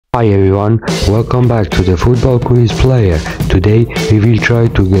Hi everyone, welcome back to the Football Quiz Player. Today we will try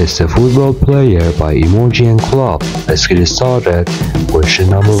to guess the football player by emoji and club. Let's get started. Question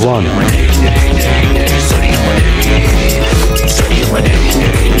number 1.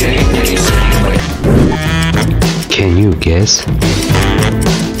 Can you guess?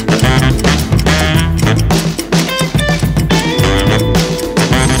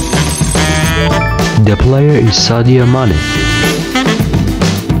 The player is Sadio Mane.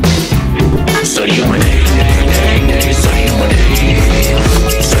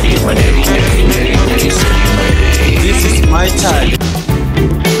 This is my time.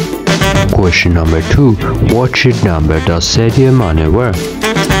 Question number 2. What shirt number does Sadio Mane wear?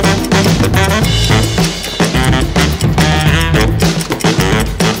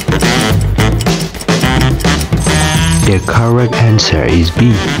 The correct answer is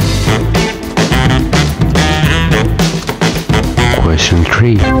B. Question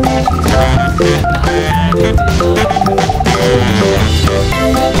 3.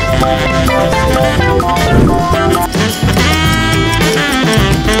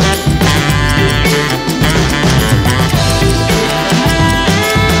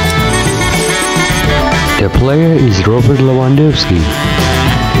 The player is Robert Lewandowski.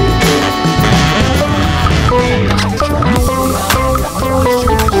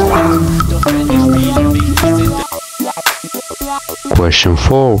 Question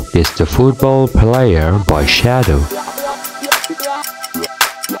 4. Guess the football player by shadow.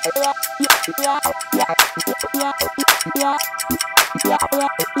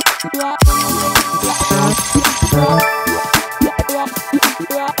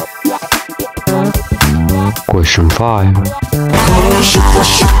 Question 5.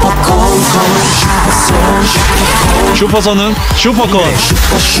 슈퍼선은 슈퍼건.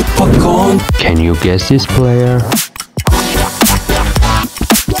 Can you guess this player?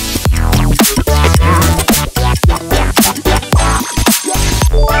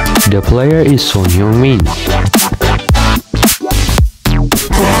 The player is Son Heung-min.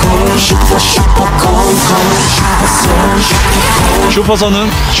 슈퍼선은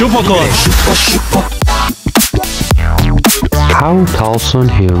슈퍼건. How tall Son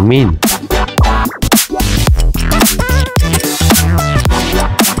Heung-min?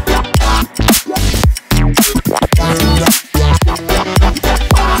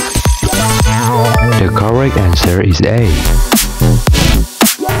 The correct answer is A.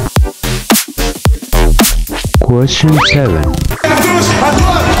 Question 7.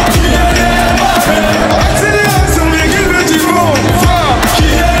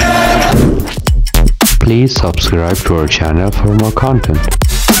 Please subscribe to our channel for more content.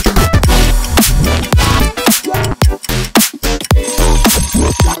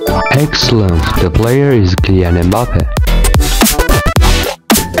 Excellent! The player is Mbappe.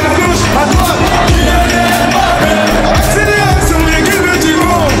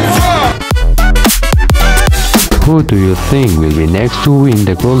 Who do you think will be next to win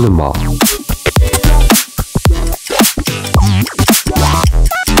the Golden Ball?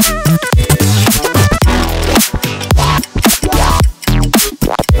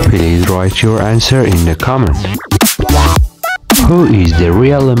 Please write your answer in the comment. Who is the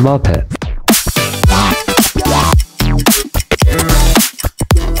real Mbappe?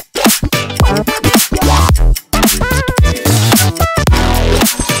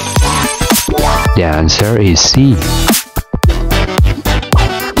 The answer is C.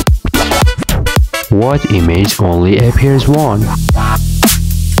 What image only appears one?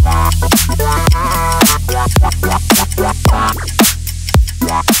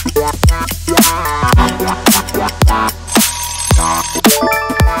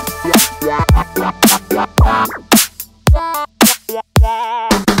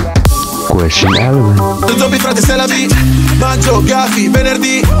 Question 11. Doppi frate se la vi, mangio gatti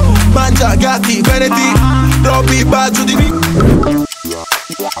venerdì, mangia gatti venerdì, troppi bacio di mi.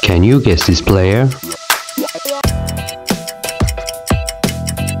 Can you guess this player?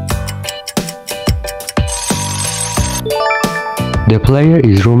 The player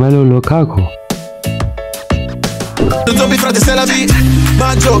is Romelu Lukaku. Doppi frate se la vi,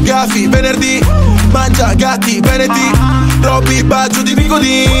 mangio gatti venerdì, mangia gatti venerdì, troppi bacio di mi.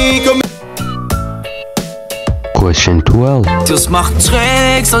 Question 12. Vinicius macht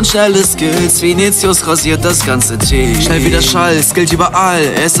Tricks und schnelle Skills. Vinicius rasiert das ganze Team. Schnell wie der Schall, skillt überall.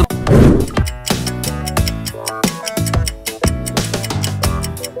 Er ist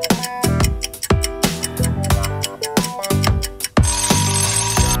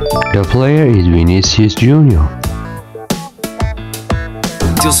The player is Vinicius Jr.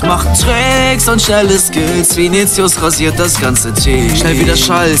 Vinicius macht Tricks und schnelle Skills. Vinicius rasiert das ganze Team. Schnell wie der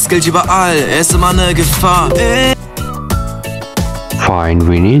Schall, skillt überall, er ist immer eine Gefahr. Find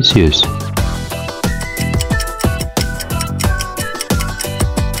Vinicius.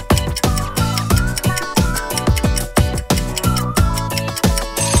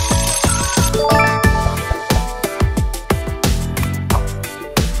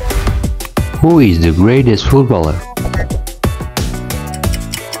 Who is the greatest footballer?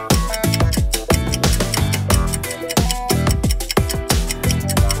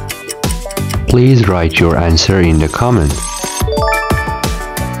 Please write your answer in the comment.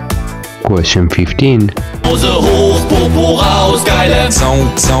 Question 15. Hose hoch, Popo raus, geile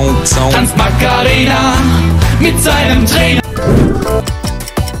tanzt Macarena mit seinem Trainer.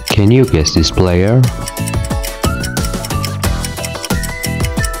 Can you guess this player?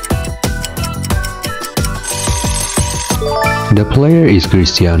 The player is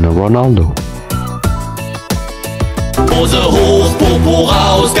Cristiano Ronaldo. Hose hoch, Popo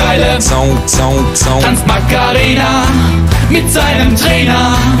raus, geile tanzt Macarena mit seinem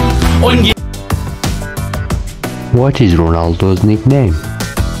Trainer. Und What is Ronaldo's nickname?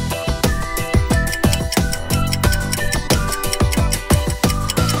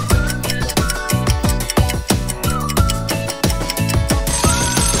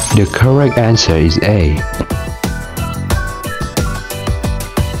 The correct answer is A.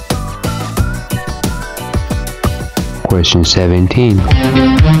 Question 17.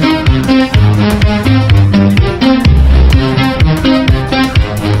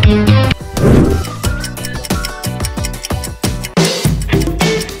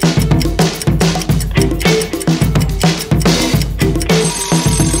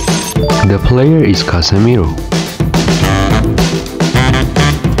 The player is Casemiro.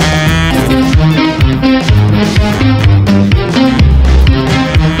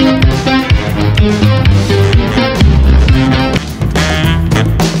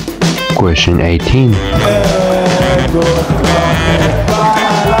 Question 18.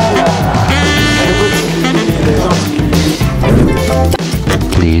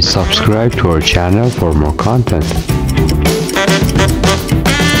 Please subscribe to our channel for more content.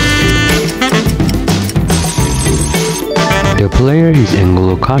 The player is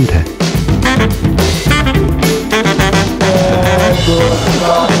N'Golo Kante.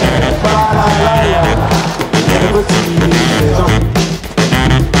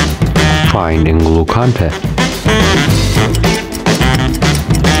 Find N'Golo Kante.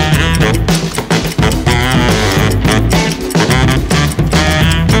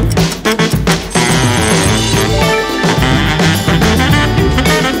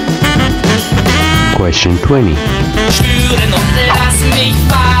 Question 20. spüren und lass mich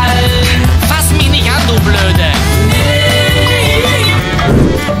fallen. Fass mich nicht an, du Blöde.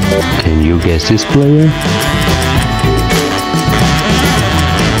 Can you guess this player?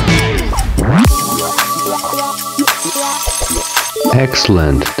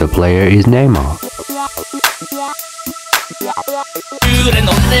 Excellent, the player is Neymar. Spüren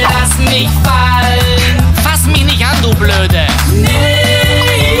und lass mich fallen. Fass mich nicht an, du Blöde. Neymar.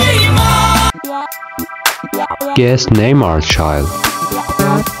 Guess Neymar's child.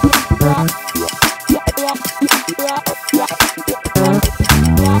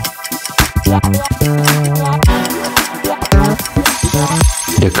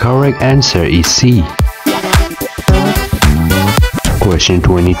 The correct answer is C. Question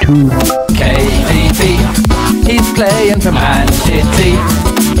 22. KDB, he's playing for Man City.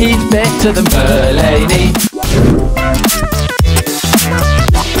 He's better than Fellaini.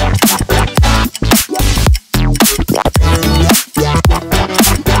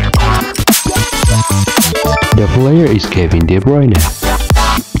 The player is Kevin De Bruyne.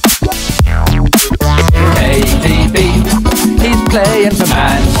 KDB, he's playing for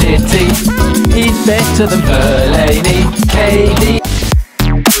Man City. He's better than Fellaini. KD.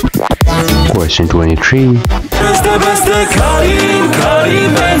 Question 23. Wer ist der beste Karim?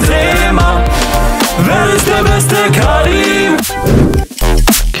 Karim Benzema. Wer ist der beste Karim?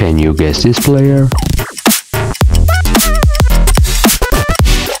 Can you guess this player?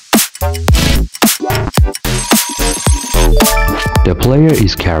 The player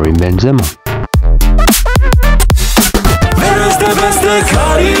is Karim Benzema. Wer ist der beste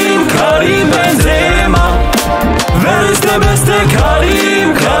Karim? Karim Benzema. Wer ist der beste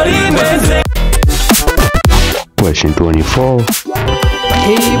Karim? Karim Benzema. Question 24.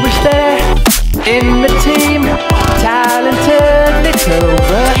 He was there in the team. Talented little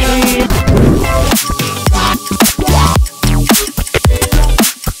Raheem.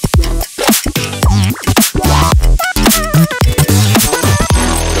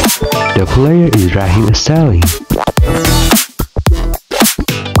 Raheem Sterling.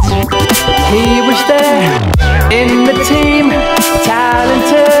 He was there in the team,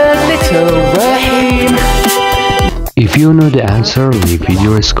 talented little Raheem. If you know the answer, leave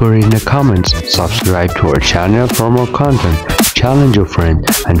video score in the comments, subscribe to our channel for more content, challenge your friend,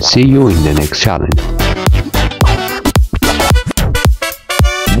 and see you in the next challenge.